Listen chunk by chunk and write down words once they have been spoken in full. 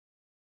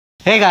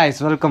Hey guys,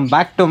 welcome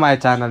back to my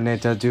channel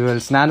nature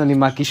jewels. ನಾನು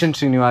ನಿಮ್ಮ ಕಿಶನ್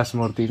ಶ್ರೀನಿವಾಸ್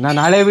ಮೂರ್ತಿ. ನಾನು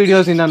ಹಳೆ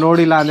ವೀಡಿಯೋಸ್ ಇನ್ನು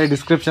ನೋಡಿಲ್ಲ ಅಂದರೆ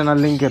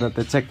ಡಿಸ್ಕ್ರಿಪ್ಷನಲ್ಲಿ ಲಿಂಕ್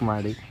ಇರುತ್ತೆ, ಚೆಕ್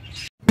ಮಾಡಿ.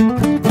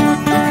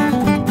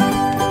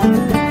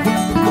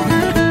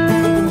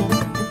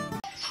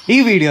 ಈ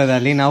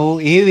ವಿಡಿಯೋದಲ್ಲಿ ನಾವು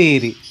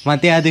ಏವಿಯರಿ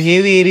ಮತ್ತು ಅದು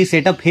ಏವಿಯರಿ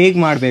ಸೆಟಪ್ ಹೇಗೆ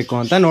ಮಾಡಬೇಕು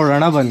ಅಂತ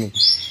ನೋಡೋಣ ಬನ್ನಿ.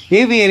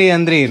 ಏವಿಯರಿ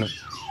ಅಂದರೆ ಏನು?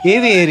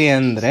 ಏವಿಯರಿ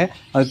ಅಂದರೆ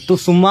ಅದು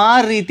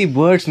ಸುಮಾರು ರೀತಿ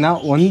ಬರ್ಡ್ಸ್ನ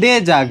ಒಂದೇ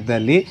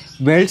ಜಾಗದಲ್ಲಿ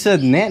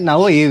ಬೆಳೆಸೋದನ್ನೇ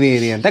ನಾವು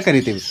ಏವಿಯರಿ ಅಂತ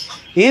ಕರಿತೀವಿ.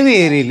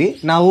 ಏವಿಯರಿಲಿ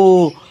ನಾವು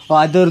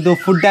ಅದರದ್ದು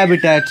ಫುಡ್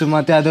ಹ್ಯಾಬಿಟ್ಯಾಟ್ಸು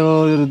ಮತ್ತು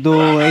ಅದರದ್ದು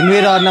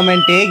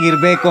ಎನ್ವಿರಾನ್ಮೆಂಟ್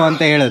ಹೇಗಿರಬೇಕು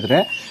ಅಂತ ಹೇಳಿದ್ರೆ,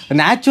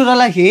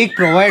 ನ್ಯಾಚುರಲಾಗಿ ಹೇಗೆ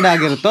ಪ್ರೊವೈಡ್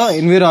ಆಗಿರುತ್ತೋ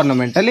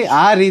ಎನ್ವಿರಾನ್ಮೆಂಟಲ್ಲಿ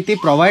ಆ ರೀತಿ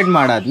ಪ್ರೊವೈಡ್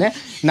ಮಾಡೋದನ್ನೇ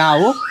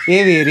ನಾವು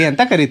ಏವಿಯರಿ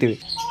ಅಂತ ಕರಿತೀವಿ.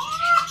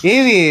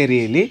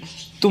 ಏವಿಯರಿಯಲ್ಲಿ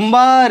ತುಂಬ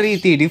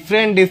ರೀತಿ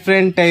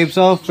ಡಿಫ್ರೆಂಟ್ ಟೈಪ್ಸ್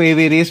ಆಫ್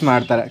ಏವಿಯರೀಸ್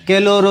ಮಾಡ್ತಾರೆ.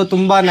 ಕೆಲವರು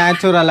ತುಂಬ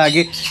ನ್ಯಾಚುರಲ್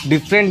ಆಗಿ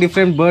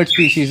ಡಿಫ್ರೆಂಟ್ ಬರ್ಡ್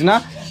ಸ್ಪೀಶೀಸ್ನ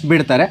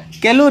ಬಿಡ್ತಾರೆ.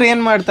 ಕೆಲವ್ರು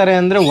ಏನು ಮಾಡ್ತಾರೆ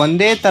ಅಂದರೆ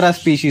ಒಂದೇ ಥರ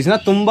ಸ್ಪೀಶೀಸ್ನ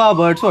ತುಂಬ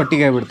ಬರ್ಡ್ಸು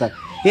ಒಟ್ಟಿಗೆ ಬಿಡ್ತಾರೆ.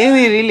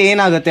 ಏವಿಯರಿಲಿ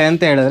ಏನಾಗುತ್ತೆ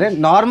ಅಂತ ಹೇಳಿದ್ರೆ,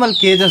 ನಾರ್ಮಲ್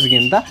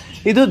ಕೇಜಸ್ಗಿಂತ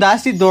ಇದು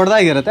ಜಾಸ್ತಿ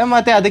ದೊಡ್ಡದಾಗಿರುತ್ತೆ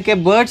ಮತ್ತು ಅದಕ್ಕೆ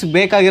ಬರ್ಡ್ಸ್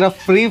ಬೇಕಾಗಿರೋ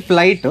ಫ್ರೀ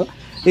ಫ್ಲೈಟು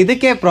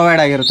ಇದಕ್ಕೆ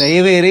ಪ್ರೊವೈಡ್ ಆಗಿರುತ್ತೆ.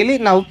 ಏವಿಯರಿಲಿ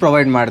ನಾವು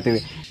ಪ್ರೊವೈಡ್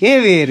ಮಾಡ್ತೀವಿ.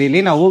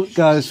 ಏವಿಯರಿಲಿ ನಾವು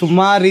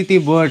ಸುಮಾರು ರೀತಿ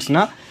ಬರ್ಡ್ಸ್ನ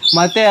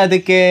ಮತ್ತು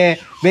ಅದಕ್ಕೆ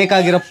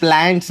ಬೇಕಾಗಿರೋ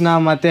ಪ್ಲ್ಯಾಂಟ್ಸ್ನ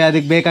ಮತ್ತು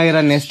ಅದಕ್ಕೆ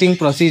ಬೇಕಾಗಿರೋ ನೆಸ್ಟಿಂಗ್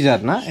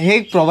ಪ್ರೊಸೀಜರ್ನ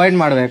ಹೇಗೆ ಪ್ರೊವೈಡ್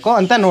ಮಾಡಬೇಕು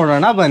ಅಂತ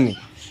ನೋಡೋಣ ಬನ್ನಿ.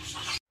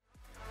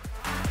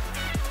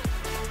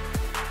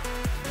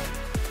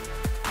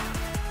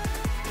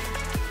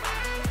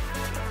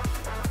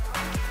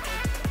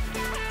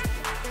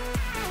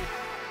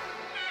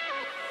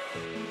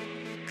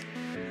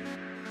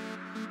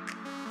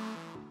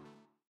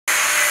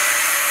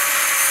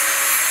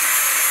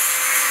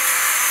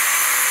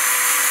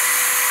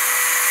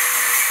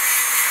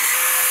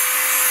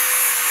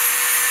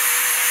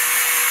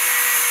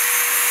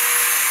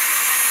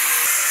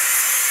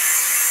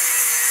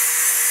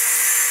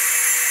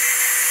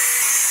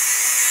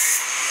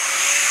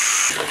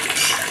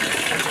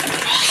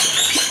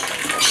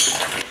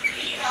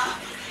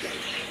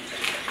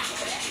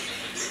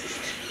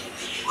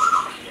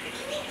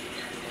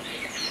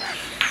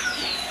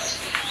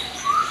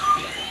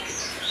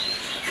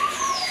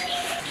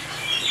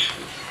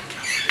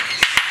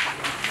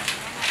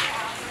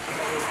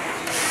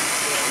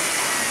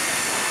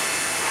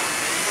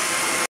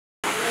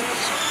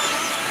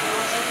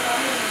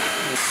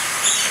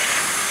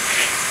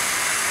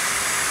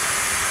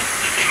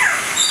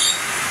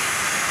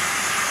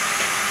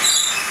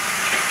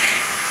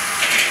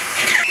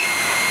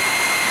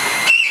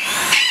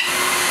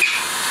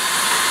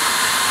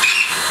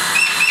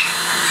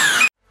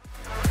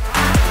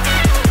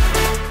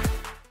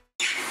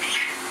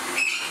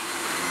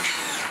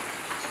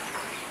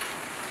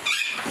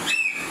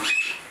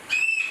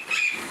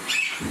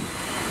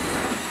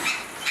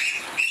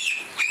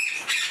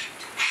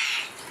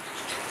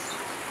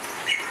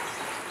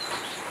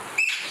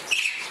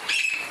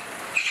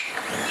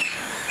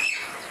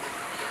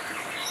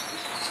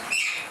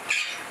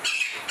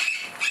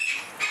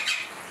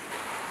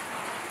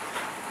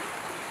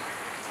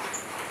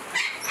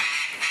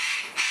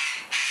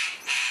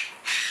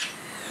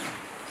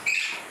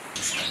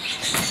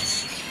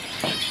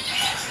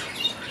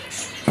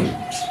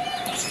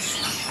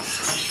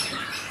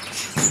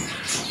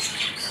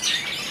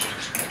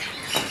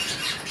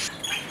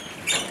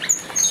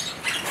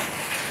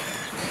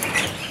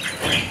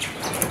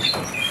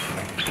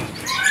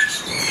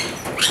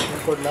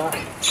 ಕೊಡ್ಲಾ?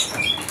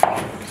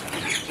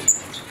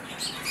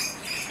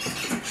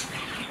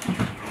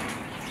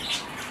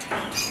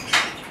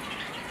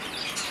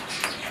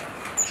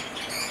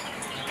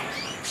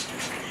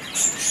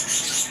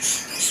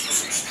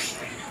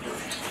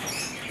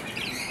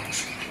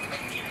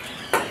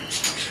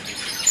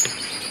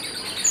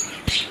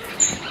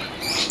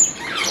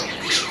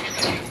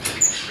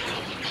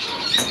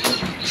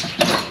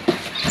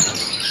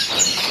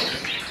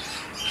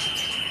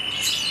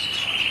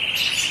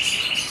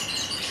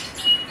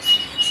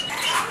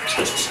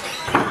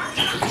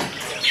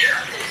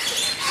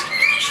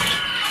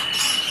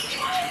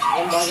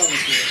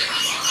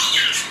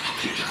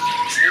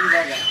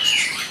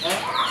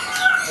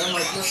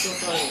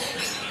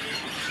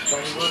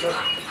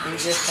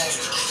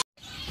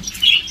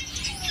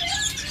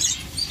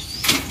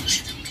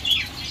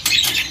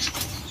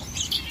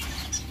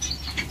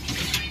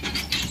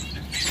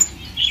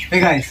 ಹೇ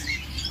ಗಾಯ್ಸ್,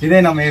 ಇದೇ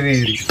ನಮ್ಮ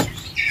ಏವಿಯರಿ.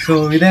 ಸೊ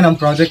ಇದೇ ನಮ್ಮ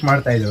ಪ್ರಾಜೆಕ್ಟ್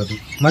ಮಾಡ್ತಾ ಇರೋದು.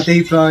 ಮತ್ತು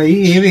ಈ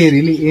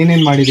ಏವಿಯರಿಲಿ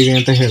ಏನೇನು ಮಾಡಿದ್ದೀವಿ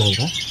ಅಂತ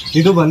ಹೇಳಿದ್ರೆ,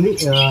 ಇದು ಬಂದು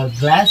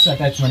ಗ್ಲಾಸ್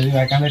ಅಟ್ಯಾಚ್ ಮಾಡಿದ್ದೀವಿ,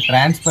 ಯಾಕಂದರೆ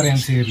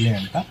ಟ್ರಾನ್ಸ್ಪರೆನ್ಸಿ ಇರಲಿ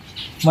ಅಂತ.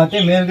 ಮತ್ತು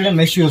ಮೇಲ್ಗಡೆ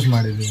ಮೆಶ್ ಯೂಸ್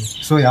ಮಾಡಿದ್ದೀವಿ.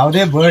 ಸೊ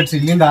ಯಾವುದೇ ಬರ್ಡ್ಸ್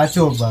ಇಲ್ಲಿಂದ ಆಚೆ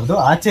ಹೋಗಬಾರ್ದು,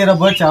 ಆಚೆ ಇರೋ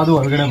ಬರ್ಡ್ಸ್ ಯಾವುದು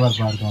ಹೊರಗಡೆ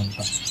ಬರಬಾರ್ದು ಅಂತ.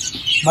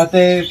 ಮತ್ತು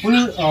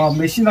ಫುಲ್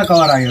ಮೆಷಿನ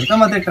ಕವರ್ ಆಗಿರುತ್ತೆ.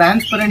 ಮತ್ತು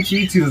ಟ್ರಾನ್ಸ್ಪರೆಂಟ್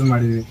ಶೀಟ್ಸ್ ಯೂಸ್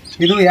ಮಾಡಿದ್ದೀವಿ.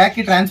 ಇದು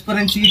ಯಾಕೆ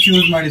ಟ್ರಾನ್ಸ್ಪರೆಂಟ್ ಶೀಟ್ಸ್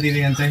ಯೂಸ್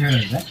ಮಾಡಿದ್ದೀವಿ ಅಂತ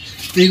ಹೇಳಿದ್ರೆ,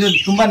 ಇದು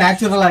ತುಂಬ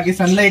ನ್ಯಾಚುರಲ್ ಆಗಿ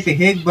ಸನ್ಲೈಟ್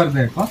ಹೇಗೆ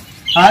ಬರಬೇಕು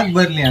ಹಾಗೆ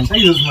ಬರಲಿ ಅಂತ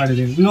ಯೂಸ್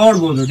ಮಾಡಿದ್ದೀವಿ.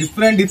 ನೋಡ್ಬೋದು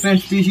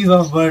ಡಿಫ್ರೆಂಟ್ ಸ್ಪೀಶೀಸ್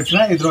ಆಫ್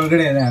ಬರ್ಡ್ಸ್ನ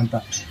ಇದ್ರೊಳಗಡೆ ಇದೆ ಅಂತ.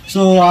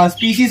 ಸೊ ಆ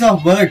ಸ್ಪೀಶೀಸ್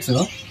ಆಫ್ ಬರ್ಡ್ಸು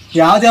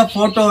ಯಾವ್ದ್ಯಾವ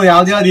ಫೋಟೋ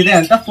ಯಾವ್ದ್ಯಾವ್ದಿದೆ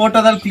ಅಂತ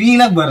ಫೋಟೋದಲ್ಲಿ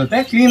ಕ್ಲೀನಾಗಿ ಬರುತ್ತೆ.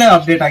 ಕ್ಲೀನಾಗಿ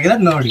ಅಪ್ಡೇಟ್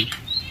ಆಗಿರೋದು ನೋಡಿ.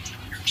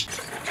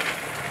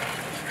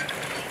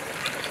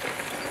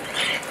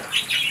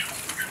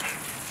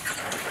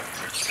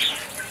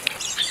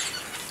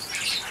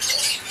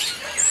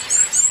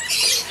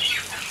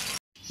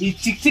 ಈ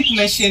ಚಿಕ್ಕ ಚಿಕ್ಕ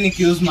ಮೆಶ್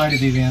ಏನಕ್ಕೆ ಯೂಸ್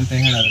ಮಾಡಿದೀವಿ ಅಂತ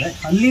ಹೇಳಿದ್ರೆ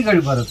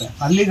ಹಲ್ಲಿಗಳು ಬರುತ್ತೆ,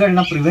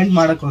 ಹಲ್ಲಿಗಳನ್ನ ಪ್ರಿವೆಂಟ್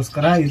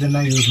ಮಾಡೋಕ್ಕೋಸ್ಕರ ಇದನ್ನ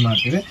ಯೂಸ್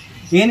ಮಾಡ್ತೀವಿ.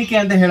 ಏನಕ್ಕೆ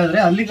ಅಂತ ಹೇಳಿದ್ರೆ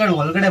ಹಲ್ಲಿಗಳು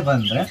ಒಳಗಡೆ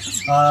ಬಂದರೆ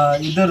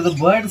ಇದರದ್ದು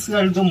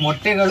ಬರ್ಡ್ಸ್ಗಳದ್ದು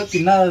ಮೊಟ್ಟೆಗಳು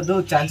ತಿನ್ನೋದು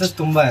ಚಾನ್ಸಸ್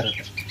ತುಂಬ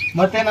ಇರುತ್ತೆ.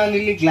 ಮತ್ತು ನಾನು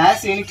ಇಲ್ಲಿ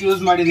ಗ್ಲಾಸ್ ಏನಕ್ಕೆ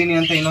ಯೂಸ್ ಮಾಡಿದ್ದೀನಿ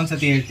ಅಂತ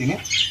ಇನ್ನೊಂದ್ಸತಿ ಹೇಳ್ತೀನಿ.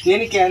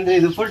 ಏನಕ್ಕೆ ಅಂದರೆ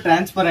ಇದು ಫುಲ್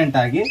ಟ್ರಾನ್ಸ್ಪರೆಂಟ್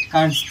ಆಗಿ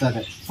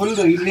ಕಾಣಿಸ್ತದೆ, ಫುಲ್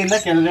ಇಲ್ಲಿಂದ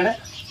ಕೆಳಗಡೆ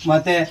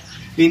ಮತ್ತು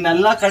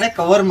ಇನ್ನೆಲ್ಲ ಕಡೆ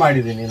ಕವರ್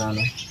ಮಾಡಿದ್ದೀನಿ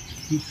ನಾನು.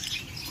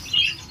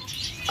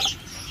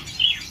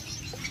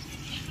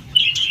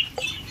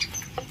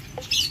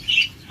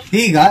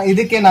 ಈಗ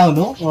ಇದಕ್ಕೆ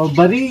ನಾನು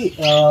ಬರೀ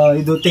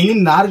ಇದು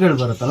ತೆಂಗಿನ ನಾರುಗಳು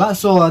ಬರುತ್ತಲ್ಲ,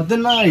 ಸೊ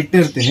ಅದನ್ನ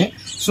ಇಟ್ಟಿರ್ತೀನಿ.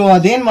 ಸೊ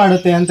ಅದೇನ್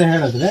ಮಾಡುತ್ತೆ ಅಂತ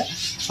ಹೇಳಿದ್ರೆ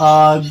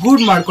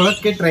ಗೂಡ್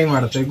ಮಾಡ್ಕೊಳ್ಳೋದಕ್ಕೆ ಟ್ರೈ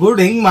ಮಾಡುತ್ತೆ. ಗೂಡ್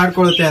ಹೆಂಗ್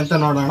ಮಾಡ್ಕೊಳ್ಳುತ್ತೆ ಅಂತ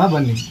ನೋಡೋಣ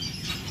ಬನ್ನಿ.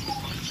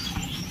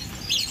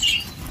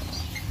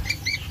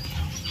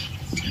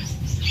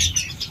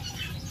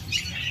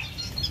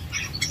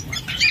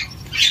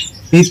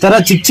 ಈ ತರ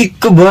ಚಿಕ್ಕ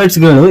ಚಿಕ್ಕ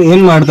ಬರ್ಡ್ಸ್ಗಳು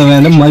ಏನ್ ಮಾಡ್ತವೆ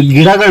ಅಂದ್ರೆ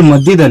ಗಿಡಗಳ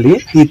ಮಧ್ಯದಲ್ಲಿ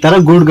ಈ ತರ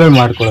ಗೂಡ್ಗಳು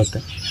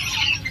ಮಾಡ್ಕೊಳ್ಳುತ್ತೆ.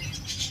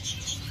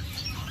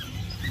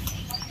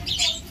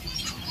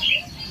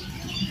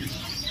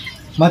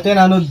 ಮತ್ತೆ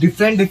ನಾನು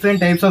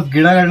ಡಿಫ್ರೆಂಟ್ ಟೈಪ್ಸ್ ಆಫ್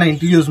ಗಿಡಗಳನ್ನ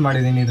ಇಂಟ್ರೊಡ್ಯೂಸ್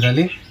ಮಾಡಿದ್ದೀನಿ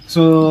ಇದರಲ್ಲಿ.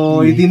 ಸೊ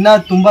ಇದನ್ನ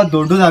ತುಂಬಾ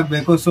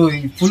ದೊಡ್ಡದಾಗಬೇಕು. ಸೊ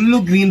ಫುಲ್ಲು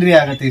ಗ್ರೀನರಿ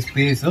ಆಗುತ್ತೆ ಈ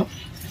ಸ್ಪೇಸ್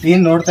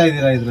ಏನ್ ನೋಡ್ತಾ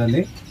ಇದ್ದೀರಾ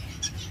ಇದರಲ್ಲಿ.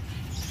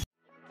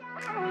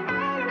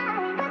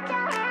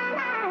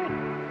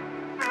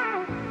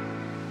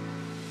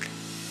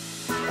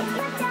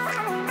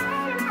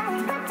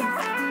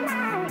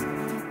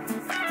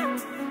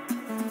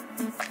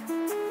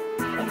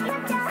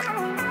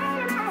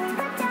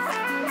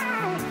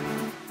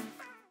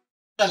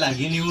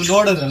 ನೀವು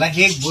ನೋಡೋದ್ರಲ್ಲ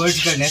ಹೇಗ್ ಬರ್ಡ್ಸ್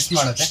ಗಳು ನೆಸ್ಟ್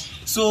ಮಾಡುತ್ತೆ.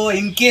 ಸೊ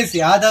ಇನ್ ಕೇಸ್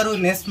ಯಾವ್ದಾದ್ರು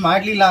ನೆಸ್ಟ್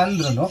ಮಾಡ್ಲಿಲ್ಲ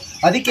ಅಂದ್ರೂ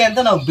ಅದಕ್ಕೆ ಅಂತ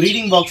ನಾವು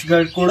ಬ್ರೀಡಿಂಗ್ ಬಾಕ್ಸ್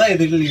ಗಳು ಕೂಡ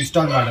ಇದರಲ್ಲಿ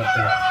ಇನ್ಸ್ಟಾಲ್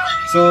ಮಾಡಿರ್ತೀವಿ.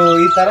 ಸೊ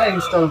ಈ ತರ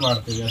ಇನ್ಸ್ಟಾಲ್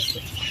ಮಾಡ್ತೀವಿ ಅಷ್ಟೇ.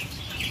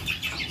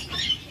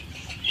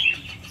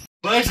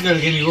 ಬರ್ಡ್ಸ್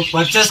ಗಳಿಗೆ ನೀವು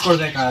ಪರ್ಚೇಸ್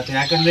ಕೊಡ್ಬೇಕಾಗತ್ತೆ,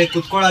 ಯಾಕಂದ್ರೆ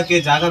ಕುತ್ಕೊಳ್ಳೋಕೆ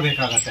ಜಾಗ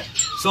ಬೇಕಾಗತ್ತೆ.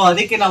 ಸೊ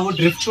ಅದಕ್ಕೆ ನಾವು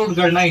ಡ್ರಿಫ್ಟ್ ಫ್ರೂಟ್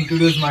ಗಳನ್ನ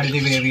ಇಂಟ್ರೊಡ್ಯೂಸ್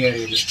ಮಾಡಿದೀವಿ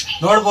ಏವಿಯರಿಯಲ್ಲಿ.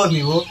 ನೋಡ್ಬೋದು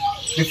ನೀವು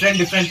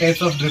different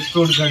types of drift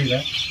fruit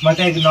ಗಳಿದೆ.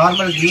 ಮತ್ತೆ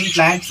ನಾರ್ಮಲ್ ಗ್ರೀನ್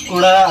ಪ್ಲಾಂಟ್ಸ್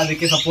ಕೂಡ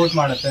ಅದಕ್ಕೆ ಸಪೋರ್ಟ್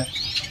ಮಾಡುತ್ತೆ.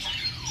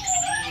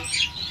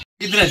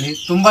 ಇದರಲ್ಲಿ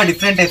ತುಂಬಾ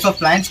ಡಿಫ್ರೆಂಟ್ ಟೈಪ್ಸ್ ಆಫ್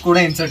ಪ್ಲಾಂಟ್ಸ್ ಕೂಡ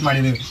ಇನ್ಸರ್ಟ್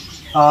ಮಾಡಿದೀವಿ.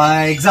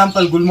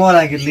 ಎಕ್ಸಾಂಪಲ್ ಗುಲ್ಮೋರ್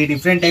ಆಗಿರ್ಲಿ,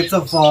 different types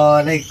of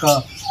like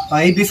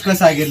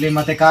hibiscus ಆಗಿರ್ಲಿ,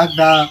 ಮತ್ತೆ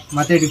ಕಾಗ್ದ,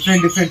 ಮತ್ತೆ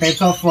different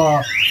types of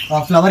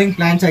flowering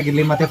plants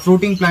ಆಗಿರ್ಲಿ, ಮತ್ತೆ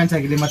ಫ್ರೂಟಿಂಗ್ ಪ್ಲಾಂಟ್ಸ್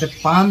ಆಗಿರ್ಲಿ, ಮತ್ತೆ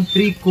ಪಾಮ್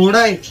ಟ್ರೀ ಕೂಡ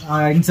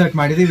ಇನ್ಸರ್ಟ್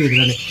ಮಾಡಿದೀವಿ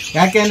ಇದರಲ್ಲಿ.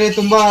 ಯಾಕೆ ಅಂದ್ರೆ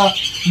ತುಂಬಾ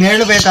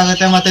ನೆರಳು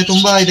ಬೇಕಾಗುತ್ತೆ, ಮತ್ತೆ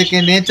ತುಂಬಾ ಇದಕ್ಕೆ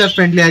ನೇಚರ್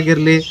ಫ್ರೆಂಡ್ಲಿ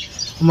ಆಗಿರ್ಲಿ,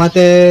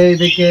 ಮತ್ತೆ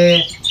ಇದಕ್ಕೆ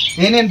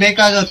ಏನೇನ್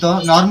ಬೇಕಾಗುತ್ತೋ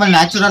ನಾರ್ಮಲ್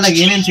ನ್ಯಾಚುರಲ್ ಆಗಿ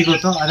ಏನೇನ್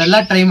ಸಿಗುತ್ತೋ ಅದೆಲ್ಲ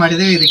ಟ್ರೈ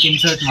ಮಾಡಿದೀವಿ ಇದಕ್ಕೆ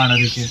ಇನ್ಸರ್ಟ್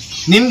ಮಾಡೋದಕ್ಕೆ.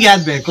 ನಿಮ್ಗೆ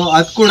ಯಾವ್ದು ಬೇಕೋ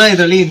ಅದು ಕೂಡ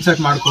ಇದರಲ್ಲಿ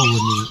ಇನ್ಸರ್ಟ್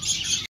ಮಾಡ್ಕೋಬಹುದು ನೀವು.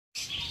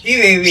 ಈ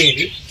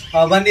ಏವಿಯರಿ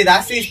ಬಂದು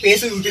ಜಾಸ್ತಿ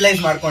ಸ್ಪೇಸ್ ಯುಟಿಲೈಸ್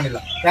ಮಾಡ್ಕೊಂಡಿಲ್ಲ.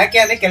 ಯಾಕೆ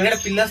ಅಂದ್ರೆ ಕೆಳಗಡೆ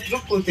ಪಿಲ್ಲರ್ಸ್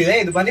ಕೂತಿದೆ.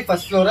 ಇದು ಬಂದು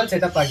ಫಸ್ಟ್ ಫ್ಲೋರ್ ಅಲ್ಲಿ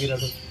ಸೆಟಪ್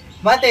ಆಗಿರೋದು.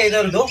 ಮತ್ತೆ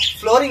ಇದರದ್ದು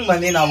ಫ್ಲೋರಿಂಗ್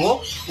ಬಂದು ನಾವು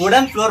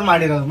ವುಡನ್ ಫ್ಲೋರ್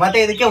ಮಾಡಿರೋದು. ಮತ್ತೆ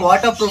ಇದಕ್ಕೆ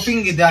ವಾಟರ್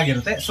ಪ್ರೂಫಿಂಗ್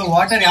ಇದಾಗಿರುತ್ತೆ. ಸೊ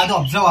ವಾಟರ್ ಯಾವ್ದು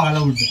ಅಬ್ಸರ್ವ್ ಆಗಲ್ಲ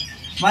ವುಡ್.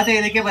 ಮತ್ತೆ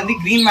ಇದಕ್ಕೆ ಬಂದು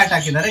ಗ್ರೀನ್ ಮ್ಯಾಟ್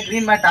ಹಾಕಿದ್ದಾರೆ.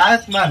 ಗ್ರೀನ್ ಮ್ಯಾಟ್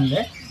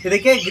ಆದ್ಮೇಲೆ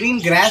ಇದಕ್ಕೆ ಗ್ರೀನ್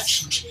ಗ್ರಾಸ್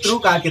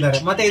ಟ್ರೂಕ್ ಹಾಕಿದ್ದಾರೆ.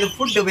 ಮತ್ತೆ ಇದು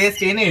ಫುಡ್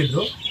ವೇಸ್ಟ್ ಏನೇ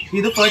ಇದ್ರು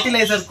ಇದು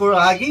ಫರ್ಟಿಲೈಸರ್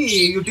ಆಗಿ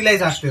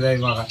ಯುಟಿಲೈಸ್ ಆಗ್ತಿದೆ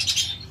ಇವಾಗ.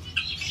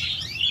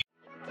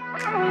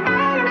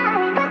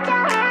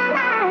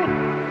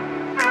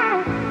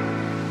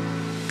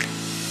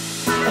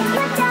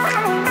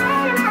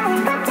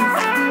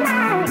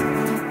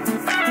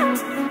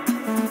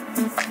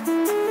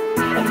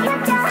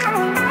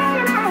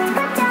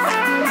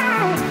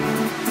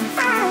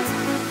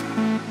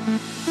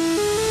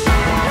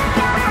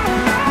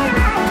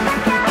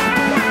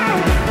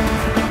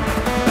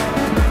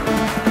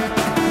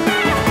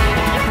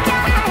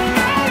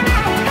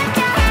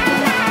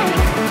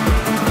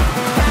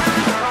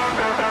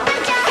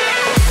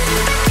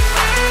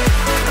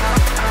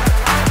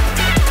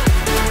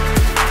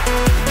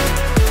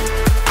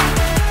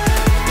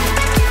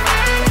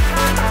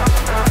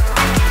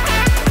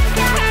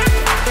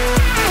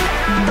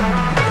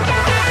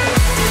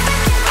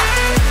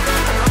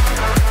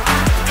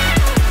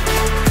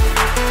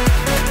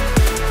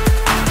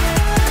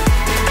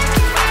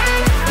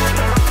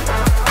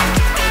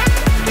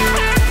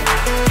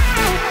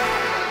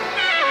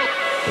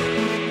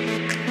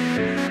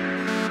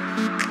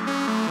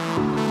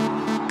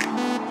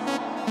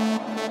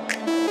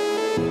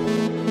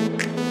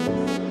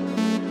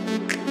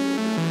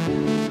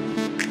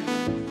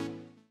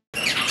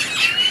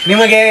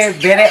 ನಿಮಗೆ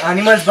ಬೇರೆ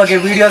ಅನಿಮಲ್ಸ್ ಬಗ್ಗೆ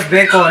ವಿಡಿಯೋಸ್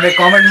ಬೇಕು ಅಂದರೆ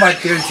ಕಾಮೆಂಟ್ ಮಾಡಿ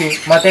ತಿಳಿಸಿ.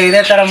 ಮತ್ತು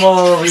ಇದೇ ಥರ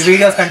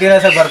ವಿಡಿಯೋಸ್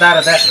ಕಂಟಿನ್ಯೂಸ್ ಆಗಿ ಬರ್ತಾ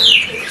ಇರುತ್ತೆ.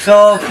 So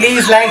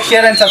please like,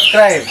 share and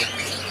subscribe.